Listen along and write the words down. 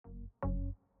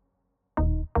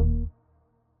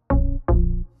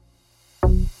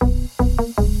Hi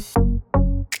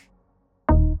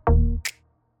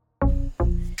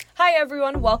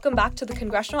everyone, welcome back to the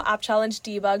Congressional App Challenge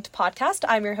Debugged Podcast.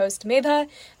 I'm your host Medha,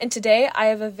 and today I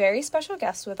have a very special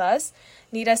guest with us.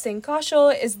 Nita Singh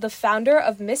Kaushal is the founder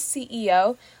of Miss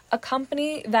CEO, a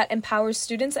company that empowers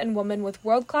students and women with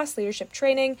world-class leadership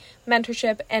training,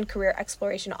 mentorship, and career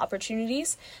exploration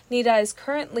opportunities. Nita is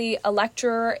currently a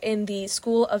lecturer in the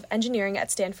School of Engineering at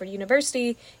Stanford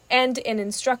University and an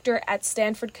instructor at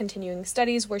Stanford Continuing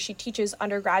Studies, where she teaches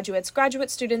undergraduates, graduate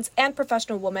students, and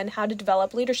professional women how to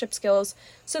develop leadership skills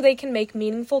so they can make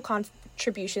meaningful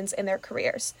contributions in their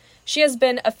careers. She has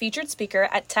been a featured speaker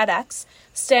at TEDx,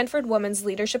 Stanford Women's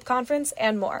Leadership Conference,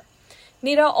 and more.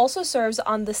 Nita also serves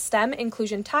on the STEM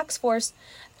Inclusion Task Force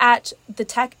at the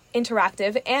Tech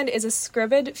Interactive and is a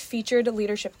Scribd featured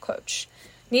leadership coach.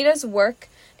 Nita's work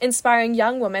inspiring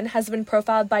young women has been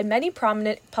profiled by many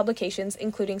prominent publications,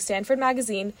 including Stanford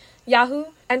Magazine, Yahoo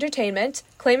Entertainment,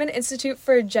 Clayman Institute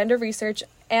for Gender Research,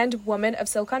 and Women of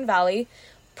Silicon Valley.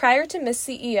 Prior to Miss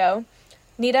CEO,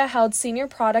 Nita held senior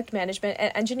product management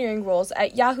and engineering roles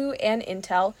at Yahoo and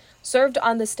Intel, served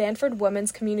on the Stanford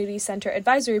Women's Community Center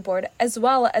Advisory Board, as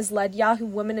well as led Yahoo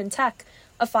Women in Tech,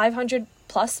 a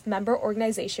 500-plus member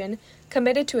organization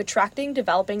committed to attracting,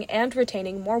 developing, and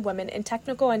retaining more women in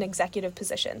technical and executive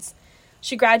positions.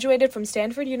 She graduated from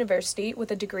Stanford University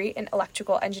with a degree in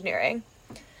electrical engineering.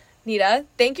 Nita,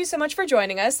 thank you so much for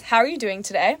joining us. How are you doing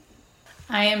today?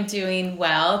 I am doing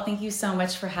well. Thank you so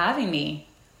much for having me.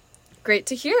 Great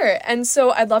to hear. And so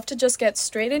I'd love to just get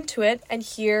straight into it and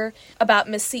hear about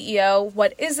Miss CEO.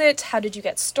 What is it? How did you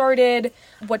get started?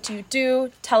 What do you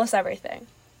do? Tell us everything.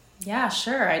 Yeah,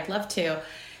 sure. I'd love to.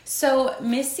 So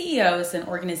Miss CEO is an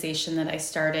organization that I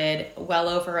started well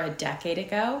over a decade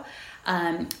ago.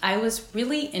 I was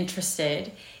really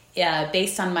interested,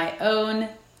 based on my own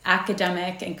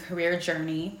academic and career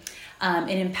journey, in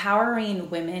empowering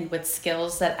women with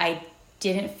skills that I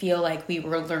didn't feel like we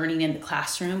were learning in the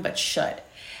classroom, but should.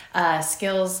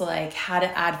 Skills like how to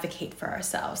advocate for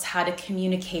ourselves, how to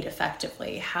communicate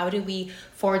effectively, how do we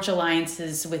forge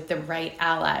alliances with the right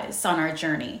allies on our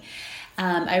journey.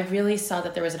 I really saw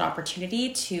that there was an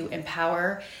opportunity to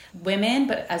empower women,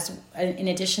 but in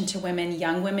addition to women,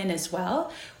 young women as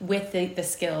well, with the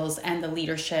skills and the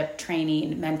leadership,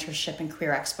 training, mentorship, and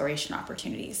career exploration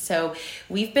opportunities. So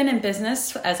we've been in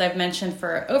business, as I've mentioned,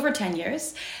 for over 10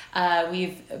 years.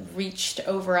 We've reached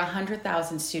over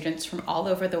 100,000 students from all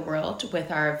over the world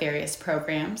with our various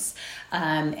programs.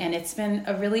 And it's been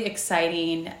a really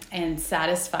exciting and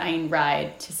satisfying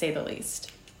ride, to say the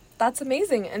least. That's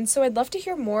amazing. And so I'd love to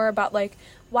hear more about,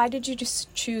 why did you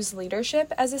just choose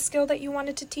leadership as a skill that you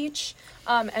wanted to teach,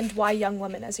 and why young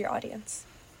women as your audience?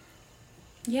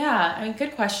 Yeah,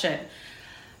 good question.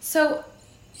 So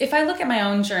if I look at my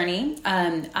own journey,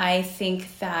 I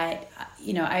think that,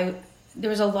 there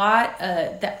was a lot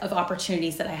of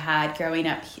opportunities that I had growing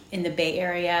up in the Bay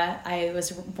Area. I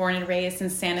was born and raised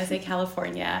in San Jose,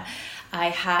 California. I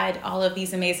had all of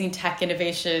these amazing tech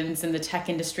innovations in the tech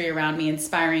industry around me,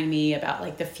 inspiring me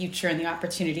about the future and the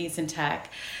opportunities in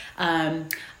tech. Some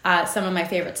of my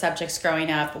favorite subjects growing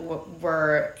up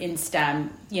were in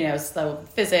STEM, so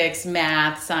physics,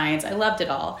 math, science. I loved it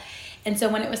all. And so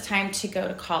when it was time to go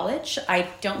to college, I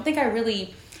don't think I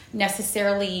really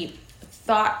necessarily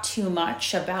thought too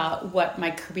much about what my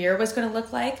career was going to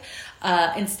look like.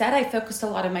 Instead, I focused a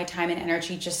lot of my time and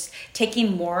energy just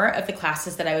taking more of the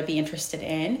classes that I would be interested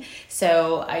in.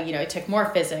 So, I took more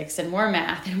physics and more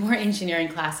math and more engineering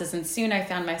classes, and soon I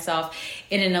found myself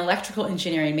in an electrical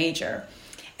engineering major.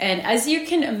 And as you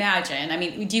can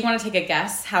imagine, do you want to take a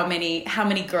guess how many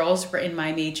girls were in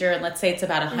my major? And let's say it's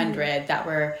about 100 that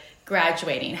were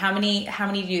graduating. How many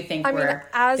do you think were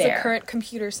as there? A current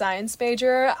computer science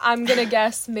major, I'm gonna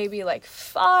guess maybe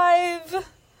 5.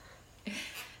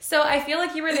 So I feel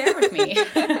like you were there with me.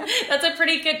 That's a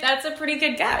pretty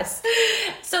good guess.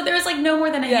 So there was no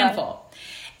more than a handful.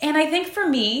 And I think for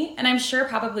me, and I'm sure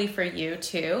probably for you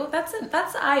too, that's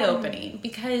eye-opening,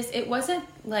 because it wasn't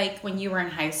like when you were in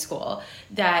high school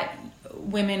that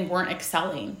women weren't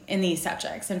excelling in these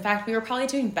subjects. In fact, we were probably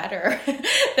doing better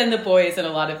than the boys in a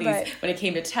lot of these when it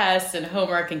came to tests and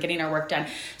homework and getting our work done.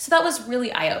 So that was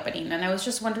really eye-opening. And I was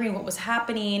just wondering what was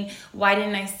happening. Why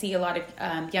didn't I see a lot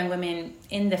of young women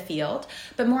in the field?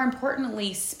 But more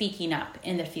importantly, speaking up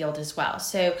in the field as well.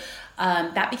 So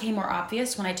that became more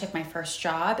obvious when I took my first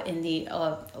job in the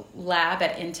lab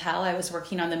at Intel. I was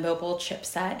working on the mobile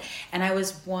chipset, and I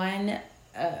was one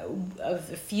of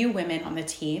a few women on the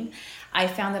team. I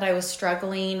found that I was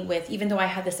struggling with, even though I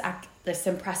had this this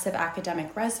impressive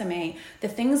academic resume, the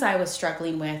things I was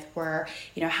struggling with were,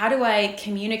 how do I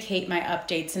communicate my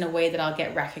updates in a way that I'll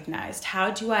get recognized?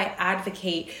 How do I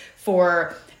advocate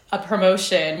for a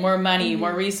promotion, more money,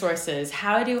 more resources?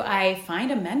 How do I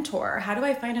find a mentor? How do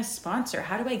I find a sponsor?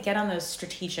 How do I get on those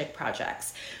strategic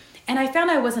projects? And I found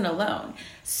I wasn't alone.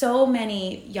 So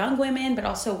many young women, but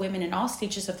also women in all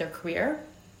stages of their career,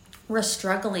 were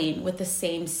struggling with the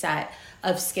same set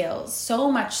of skills,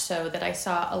 so much so that I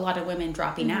saw a lot of women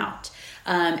dropping out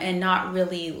and not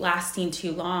really lasting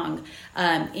too long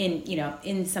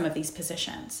in some of these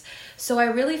positions. So I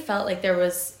really felt like there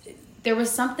was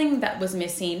something that was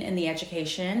missing in the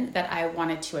education that I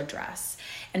wanted to address.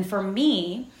 And for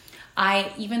me,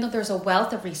 even though there's a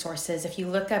wealth of resources, if you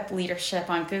look up leadership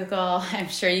on Google, I'm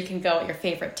sure you can go at your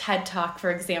favorite TED Talk, for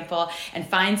example, and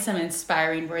find some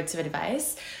inspiring words of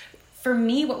advice. For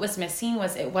me, what was missing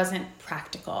was it wasn't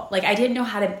practical. Like, I didn't know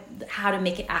how to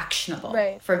make it actionable,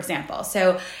 for example.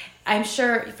 So I'm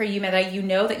sure for you, Medha, you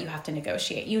know that you have to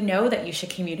negotiate. You know that you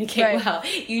should communicate well.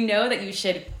 You know that you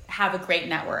should have a great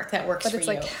network that works for you.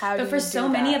 But it's like, how do you do that? But for so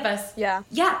many of us,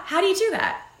 how do you do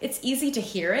that? It's easy to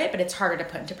hear it, but it's harder to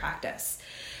put into practice.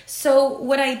 So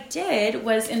what I did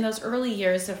was, in those early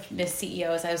years of Miss CEO,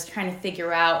 as I was trying to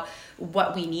figure out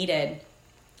what we needed,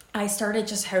 I started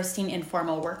just hosting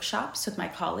informal workshops with my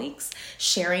colleagues,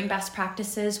 sharing best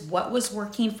practices, what was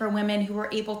working for women who were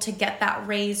able to get that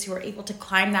raise, who were able to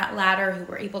climb that ladder, who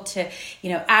were able to,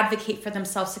 advocate for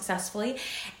themselves successfully,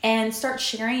 and start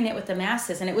sharing it with the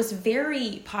masses. And it was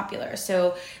very popular.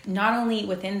 So not only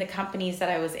within the companies that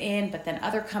I was in, but then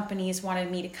other companies wanted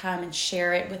me to come and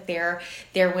share it with their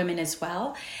women as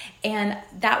well. And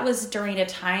that was during a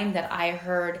time that I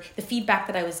heard the feedback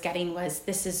that I was getting was,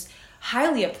 this is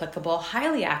highly applicable,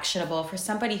 highly actionable for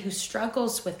somebody who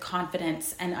struggles with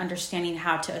confidence and understanding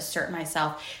how to assert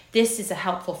myself. This is a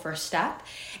helpful first step.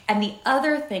 And the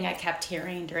other thing I kept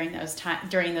hearing during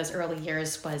those early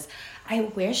years was, I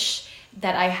wish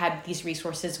that I had these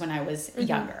resources when I was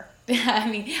younger. I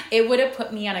mean, it would have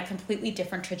put me on a completely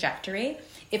different trajectory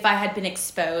if I had been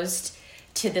exposed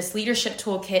to this leadership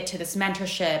toolkit, to this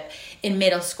mentorship in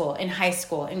middle school, in high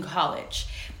school, in college.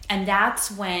 And that's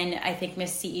when I think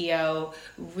Miss CEO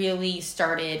really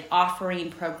started offering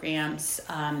programs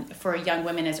for young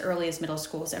women as early as middle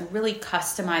schools, and really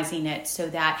customizing it so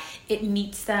that it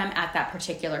meets them at that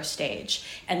particular stage,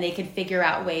 and they can figure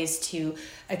out ways to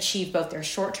achieve both their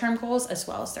short-term goals as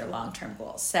well as their long-term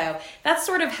goals. So that's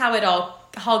sort of how it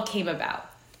all came about.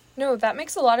 No, that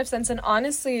makes a lot of sense. And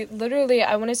honestly, literally,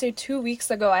 I want to say 2 weeks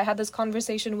ago, I had this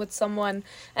conversation with someone,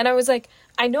 and I was like,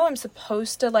 I know I'm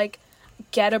supposed to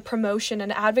get a promotion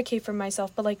and advocate for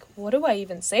myself, but what do I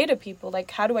even say to people?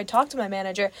 How do I talk to my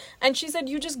manager? And she said,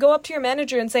 you just go up to your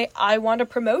manager and say, I want a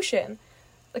promotion,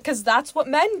 because that's what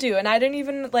men do. And I didn't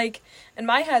even in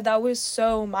my head, that was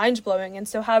so mind-blowing. And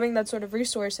so having that sort of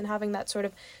resource and having that sort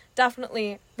of,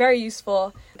 definitely very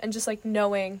useful, and just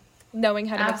knowing how to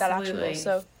make that actionable.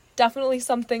 So definitely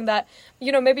something that,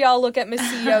 maybe I'll look at Miss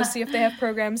CEO, see if they have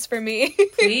programs for me.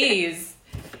 Please.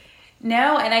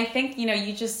 No, and I think,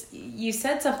 you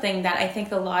said something that I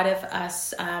think a lot of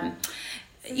us,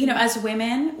 as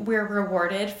women, we're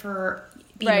rewarded for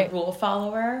being a rule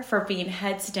follower, for being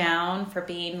heads down, for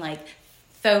being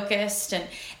focused. And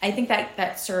I think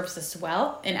that serves us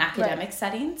well in academic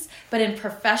settings, but in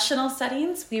professional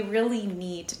settings, we really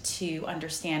need to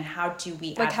understand, how do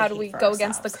we advocate how do we for go ourselves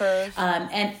against the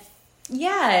curve?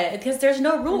 Yeah, because there's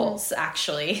no rules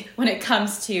actually when it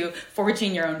comes to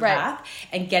forging your own path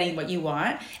and getting what you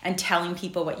want and telling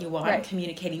people what you want and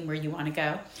communicating where you want to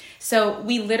go. So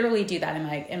we literally do that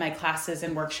in my classes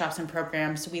and workshops and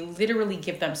programs. We literally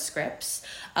give them scripts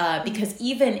because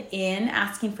even in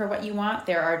asking for what you want,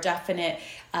 there are definite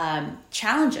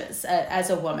challenges as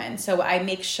a woman. So I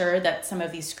make sure that some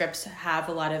of these scripts have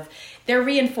they're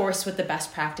reinforced with the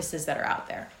best practices that are out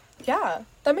there. Yeah,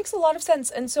 that makes a lot of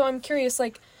sense. And so I'm curious,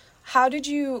 how did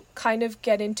you kind of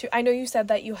get into, I know you said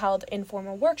that you held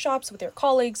informal workshops with your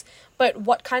colleagues, but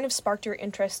what kind of sparked your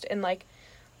interest in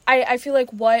I feel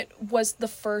what was the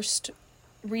first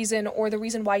reason, or the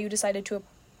reason why you decided to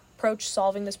approach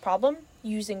solving this problem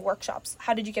using workshops?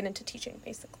 How did you get into teaching,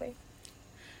 basically?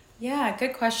 Yeah,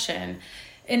 good question.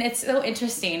 And it's so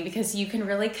interesting because you can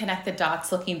really connect the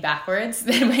dots looking backwards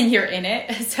than when you're in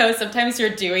it. So sometimes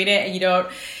you're doing it and you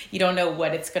don't know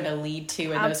what it's going to lead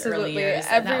to in those early years.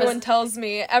 Everyone tells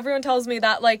me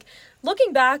that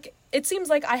looking back, it seems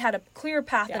like I had a clear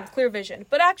path and clear vision,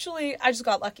 but actually I just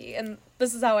got lucky, and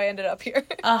this is how I ended up here.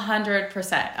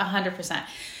 100%.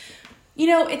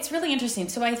 It's really interesting.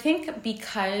 So I think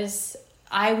because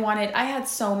I had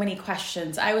so many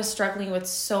questions. I was struggling with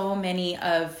so many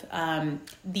of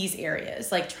these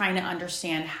areas, like trying to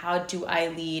understand how do I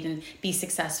lead and be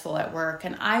successful at work.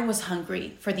 And I was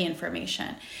hungry for the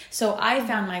information. So I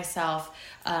found myself,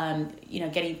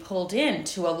 getting pulled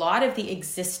into a lot of the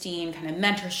existing kind of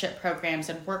mentorship programs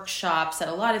and workshops that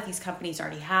a lot of these companies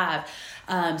already have.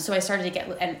 So I started to get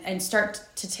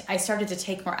I started to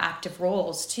take more active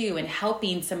roles too in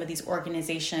helping some of these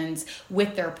organizations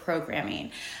with their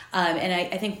programming. And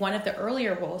I think one of the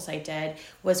earlier roles I did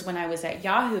was when I was at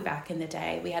Yahoo back in the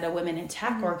day. We had a women in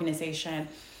tech organization.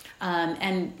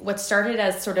 And what started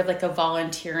as sort of like a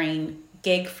volunteering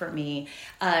gig for me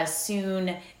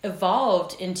soon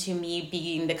evolved into me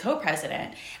being the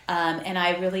co-president. And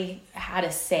I really had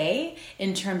a say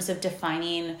in terms of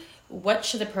defining what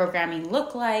should the programming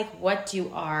look like? What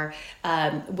do our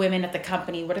women at the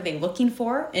company, what are they looking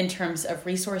for in terms of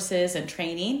resources and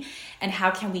training? And how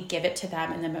can we give it to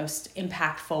them in the most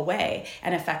impactful way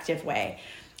and effective way?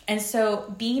 And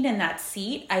so being in that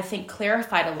seat, I think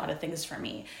clarified a lot of things for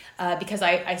me because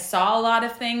I saw a lot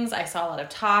of things. I saw a lot of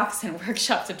talks and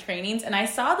workshops and trainings, and I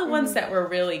saw the ones that were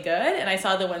really good. And I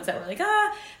saw the ones that were like,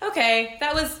 okay,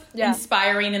 that was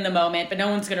inspiring in the moment, but no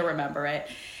one's going to remember it.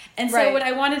 And so what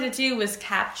I wanted to do was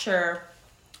capture,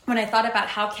 when I thought about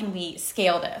how can we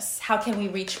scale this, how can we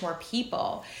reach more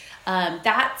people,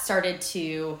 that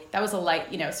was a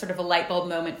light, sort of a light bulb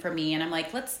moment for me. And I'm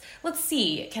like, let's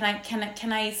see, can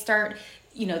I start,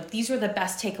 these were the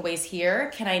best takeaways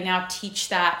here. Can I now teach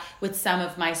that with some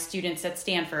of my students at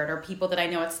Stanford or people that I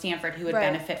know at Stanford who would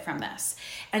benefit from this?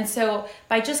 And so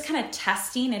by just kind of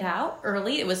testing it out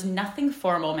early, it was nothing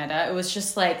formal, Medha. It was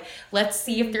just like, let's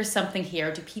see if there's something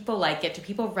here. Do people like it? Do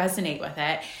people resonate with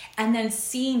it? And then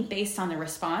seeing based on the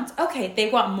response, okay, they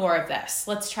want more of this.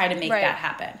 Let's try to make that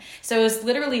happen. So it was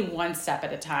literally one step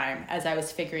at a time as I was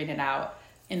figuring it out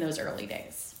in those early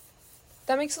days.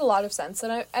 That makes a lot of sense.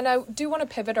 And I do want to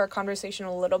pivot our conversation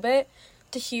a little bit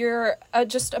to hear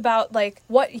just about like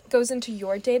what goes into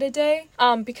your day-to-day,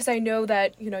 because I know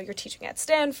that, you're teaching at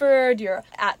Stanford, you're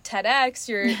at TEDx,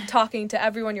 you're talking to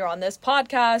everyone, you're on this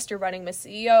podcast, you're running Miss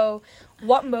CEO.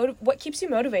 What keeps you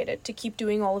motivated to keep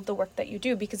doing all of the work that you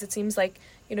do? Because it seems like,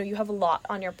 you have a lot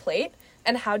on your plate.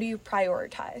 And how do you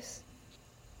prioritize?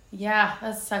 Yeah,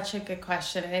 that's such a good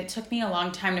question. And it took me a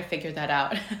long time to figure that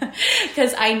out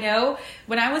because I know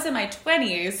when I was in my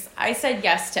 20s, I said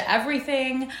yes to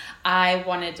everything. I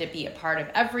wanted to be a part of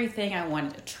everything. I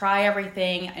wanted to try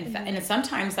everything. And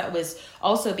sometimes that was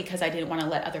also because I didn't want to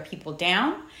let other people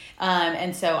down.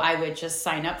 And so I would just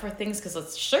sign up for things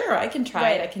because sure, I can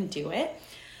try it. I can do it.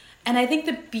 And I think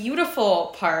the beautiful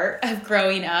part of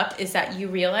growing up is that you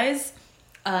realize,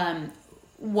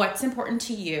 what's important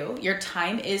to you. Your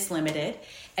time is limited.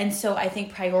 And so I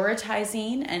think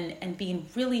prioritizing and being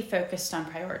really focused on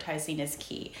prioritizing is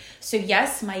key. So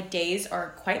yes, my days are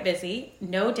quite busy.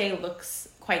 No day looks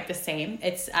quite the same.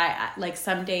 It's like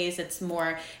some days it's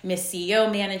more Miss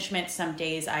CEO management. Some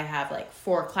days I have like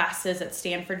 4 classes at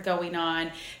Stanford going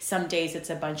on. Some days it's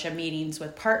a bunch of meetings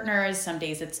with partners. Some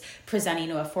days it's presenting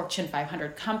to a Fortune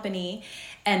 500 company.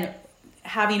 And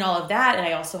having all of that, and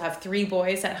I also have 3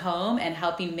 boys at home and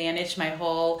helping manage my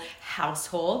whole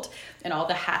household and all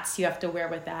the hats you have to wear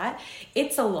with that,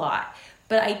 it's a lot.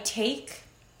 But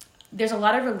there's a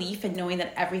lot of relief in knowing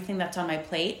that everything that's on my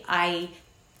plate,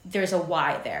 there's a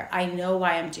why there. I know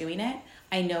why I'm doing it.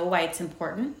 I know why it's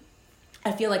important.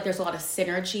 I feel like there's a lot of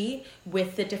synergy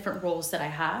with the different roles that I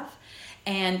have.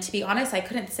 And to be honest, I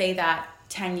couldn't say that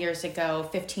 10 years ago,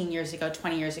 15 years ago,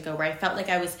 20 years ago, where I felt like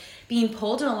I was being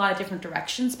pulled in a lot of different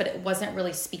directions, but it wasn't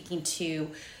really speaking to,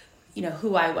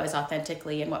 who I was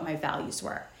authentically and what my values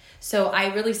were. So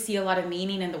I really see a lot of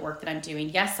meaning in the work that I'm doing.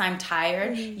 Yes, I'm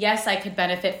tired. Yes, I could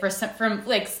benefit from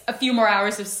like a few more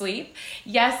hours of sleep.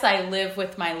 Yes, I live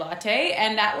with my latte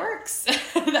and that works.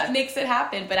 That makes it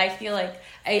happen. But I feel like,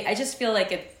 I just feel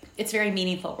like it's very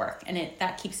meaningful work and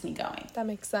that keeps me going. That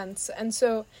makes sense. And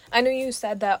so I know you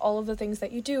said that all of the things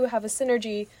that you do have a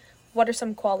synergy. What are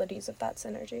some qualities of that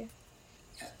synergy?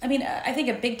 I mean, I think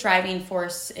a big driving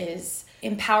force is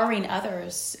empowering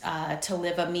others to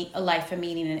live a life of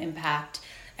meaning and impact.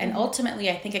 And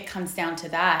ultimately, I think it comes down to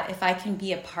that. If I can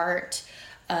be a part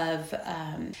of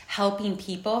helping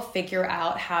people figure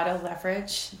out how to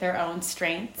leverage their own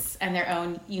strengths and their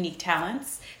own unique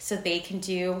talents so they can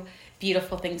do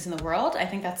beautiful things in the world, I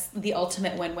think that's the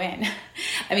ultimate win-win.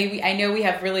 I mean, I know we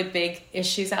have really big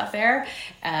issues out there,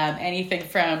 anything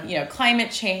from,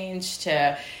 climate change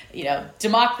to,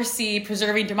 democracy,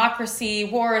 preserving democracy,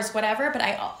 wars, whatever. But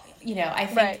I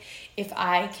think if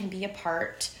I can be a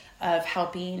part of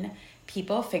helping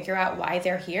people figure out why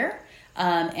they're here,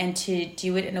 and to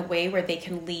do it in a way where they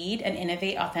can lead and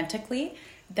innovate authentically,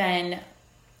 then,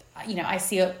 I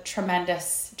see a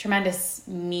tremendous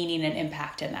meaning and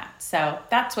impact in that. So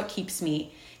that's what keeps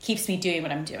me doing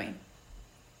what I'm doing.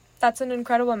 That's an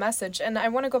incredible message. And I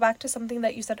want to go back to something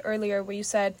that you said earlier, where you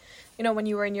said, when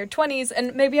you were in your 20s,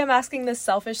 and maybe I'm asking this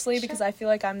selfishly because I feel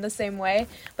like I'm the same way,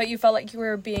 but you felt like you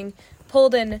were being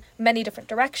pulled in many different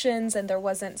directions and there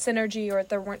wasn't synergy, or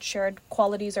there weren't shared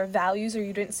qualities or values, or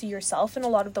you didn't see yourself in a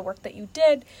lot of the work that you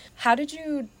did. How did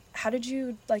you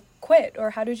like quit,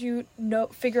 or how did you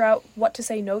figure out what to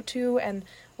say no to and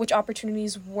which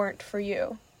opportunities weren't for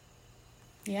you?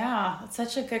 Yeah, that's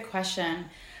such a good question.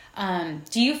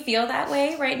 Do you feel that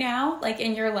way right now, like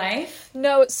in your life?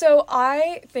 No, so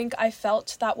I think I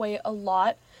felt that way a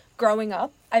lot growing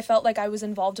up. I felt like I was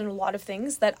involved in a lot of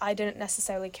things that I didn't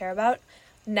necessarily care about.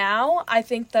 Now, I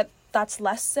think that that's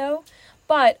less so,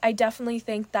 but I definitely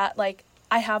think that like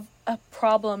I have a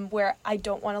problem where I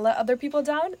don't want to let other people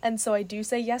down, and so I do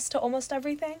say yes to almost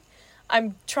everything.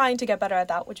 I'm trying to get better at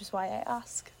that, which is why I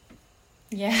ask.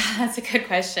 Yeah, that's a good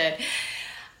question.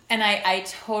 And I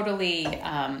totally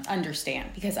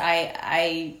understand, because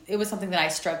it was something that I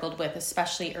struggled with,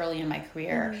 especially early in my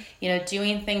career. Mm-hmm.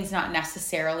 Doing things not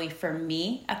necessarily for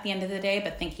me at the end of the day,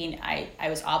 but thinking I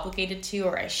was obligated to,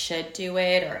 or I should do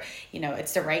it, or,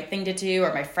 it's the right thing to do,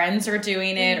 or my friends are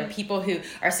doing it, or people who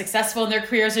are successful in their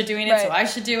careers are doing it, right, so I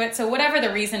should do it. So whatever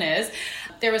the reason is,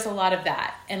 there was a lot of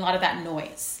that and a lot of that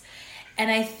noise. And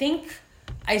I think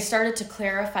I started to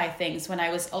clarify things when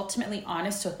I was ultimately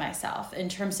honest with myself in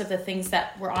terms of the things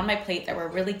that were on my plate that were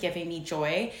really giving me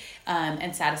joy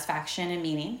and satisfaction and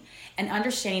meaning, and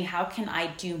understanding how can I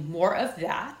do more of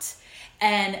that.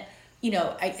 And,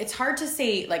 it's hard to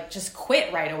say, like, just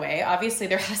quit right away. Obviously,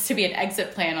 there has to be an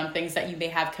exit plan on things that you may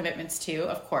have commitments to,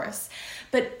 of course.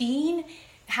 But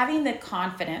having the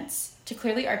confidence to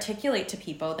clearly articulate to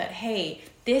people that, hey,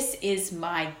 this is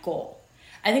my goal.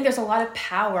 I think there's a lot of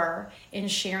power in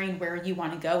sharing where you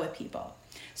want to go with people.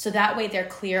 So that way they're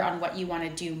clear on what you want to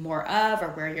do more of, or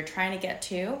where you're trying to get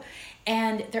to.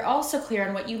 And they're also clear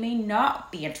on what you may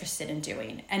not be interested in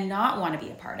doing and not want to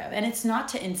be a part of. And it's not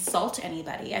to insult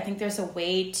anybody. I think there's a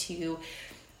way to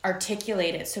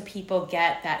articulate it so people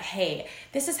get that, hey,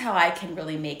 this is how I can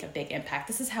really make a big impact.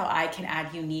 This is how I can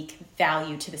add unique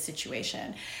value to the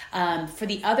situation. For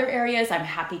the other areas, I'm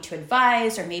happy to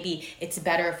advise, or maybe it's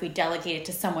better if we delegate it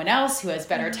to someone else who has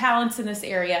better talents in this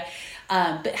area.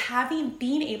 But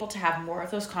being able to have more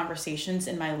of those conversations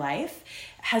in my life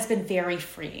has been very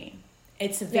freeing.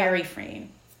 It's very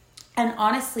freeing. And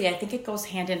honestly, I think it goes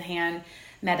hand in hand,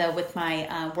 Medha, with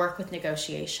my work with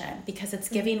negotiation, because it's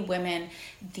giving women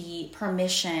the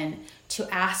permission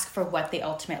to ask for what they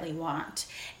ultimately want.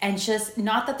 And just,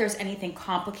 not that there's anything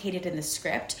complicated in the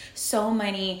script. So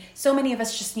many of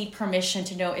us just need permission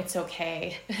to know it's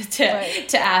okay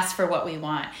to ask for what we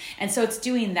want. And so it's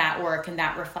doing that work and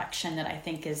that reflection that I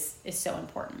think is so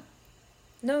important.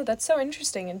 No, that's so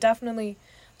interesting, and definitely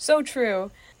so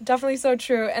true. Definitely so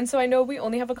true. And so I know we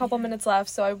only have a couple minutes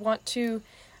left, so I want to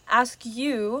ask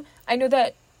you, I know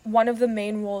that one of the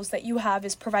main roles that you have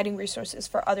is providing resources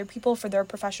for other people for their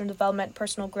professional development,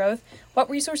 personal growth. What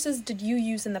resources did you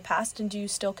use in the past, and do you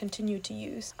still continue to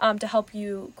use to help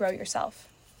you grow yourself?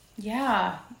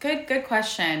 Yeah, good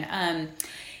question.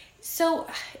 So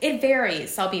it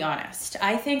varies, I'll be honest.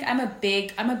 I think I'm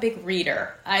a big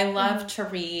reader. I love to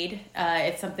read.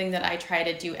 It's something that I try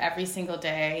to do every single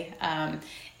day.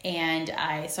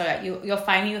 You'll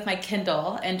find me with my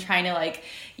Kindle and trying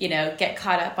to get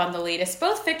caught up on the latest,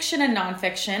 both fiction and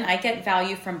nonfiction. I get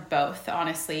value from both,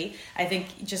 honestly. I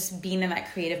think just being in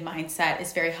that creative mindset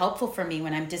is very helpful for me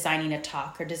when I'm designing a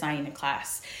talk or designing a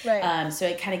class. Right. So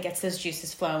it kind of gets those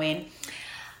juices flowing.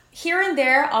 Here and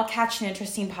there, I'll catch an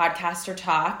interesting podcast or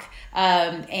talk,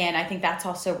 and I think that's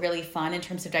also really fun in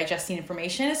terms of digesting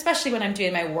information, especially when I'm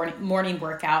doing my morning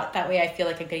workout. That way I feel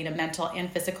like I'm getting a mental and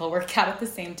physical workout at the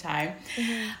same time.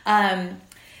 Mm-hmm.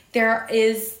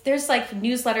 There's like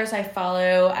newsletters I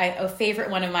follow. A favorite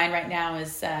one of mine right now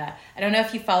is, I don't know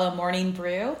if you follow Morning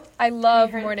Brew. I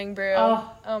love Morning Brew. Oh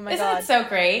my God. Isn't it so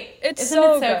great? Isn't it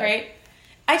so good? Great?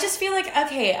 I just feel like,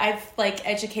 okay, I've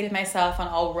educated myself on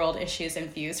all world issues and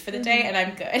views for the day, and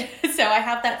I'm good. So I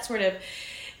have that sort of,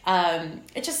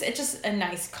 it's just a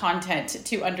nice content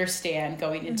to understand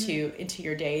going into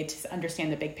your day, to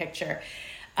understand the big picture.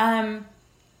 And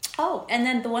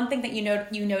then the one thing that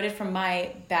you noted from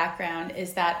my background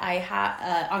is that I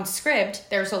have on Scribd,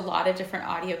 there's a lot of different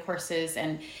audio courses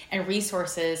and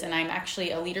resources, and I'm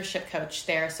actually a leadership coach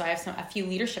there. So I have a few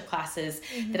leadership classes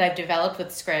that I've developed with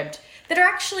Scribd that are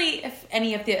actually, if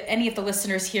any of the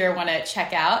listeners here want to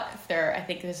check out, I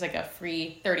think there's like a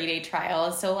free 30-day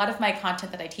trial. So a lot of my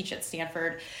content that I teach at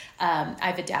Stanford,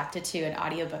 I've adapted to an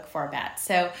audiobook format.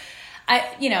 So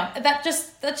that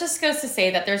just goes to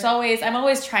say that I'm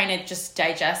always trying to just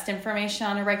digest information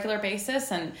on a regular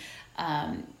basis. And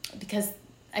because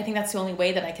I think that's the only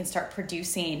way that I can start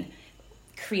producing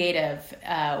creative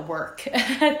work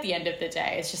at the end of the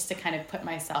day, is just to kind of put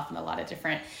myself in a lot of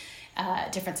different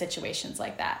situations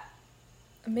like that.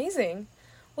 Amazing.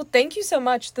 Well, thank you so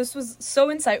much. This was so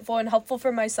insightful and helpful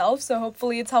for myself, so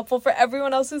hopefully it's helpful for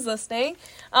everyone else who's listening.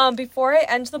 Before I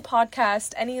end the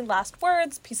podcast, any last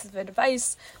words, pieces of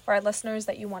advice for our listeners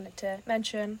that you wanted to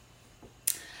mention?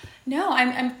 No,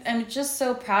 I'm just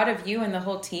so proud of you and the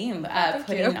whole team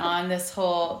putting on this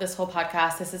whole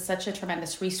podcast. This is such a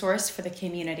tremendous resource for the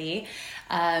community.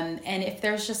 And if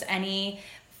there's just any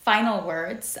final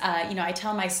words, I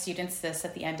tell my students this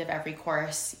at the end of every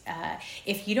course.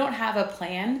 If you don't have a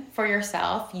plan for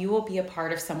yourself, you will be a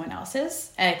part of someone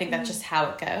else's. And I think that's just how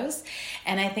it goes.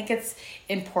 And I think it's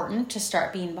important to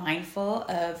start being mindful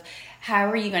of how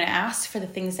are you going to ask for the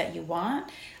things that you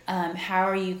want? How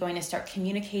are you going to start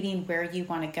communicating where you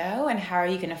want to go? And how are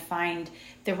you going to find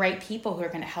the right people who are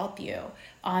going to help you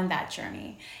on that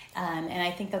journey? And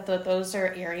I think that those are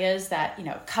areas that,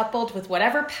 coupled with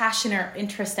whatever passion or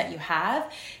interest that you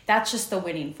have, that's just the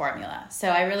winning formula. So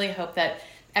I really hope that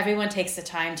everyone takes the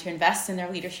time to invest in their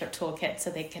leadership toolkit so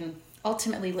they can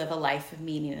ultimately live a life of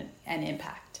meaning and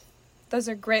impact. Those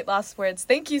are great last words.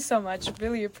 Thank you so much.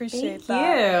 Really appreciate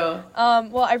that. Thank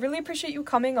you. Well, I really appreciate you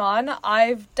coming on.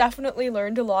 I've definitely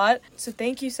learned a lot. So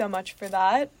thank you so much for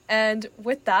that. And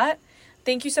with that,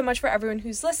 thank you so much for everyone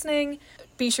who's listening.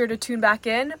 Be sure to tune back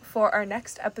in for our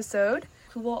next episode,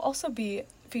 who will also be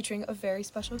featuring a very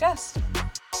special guest.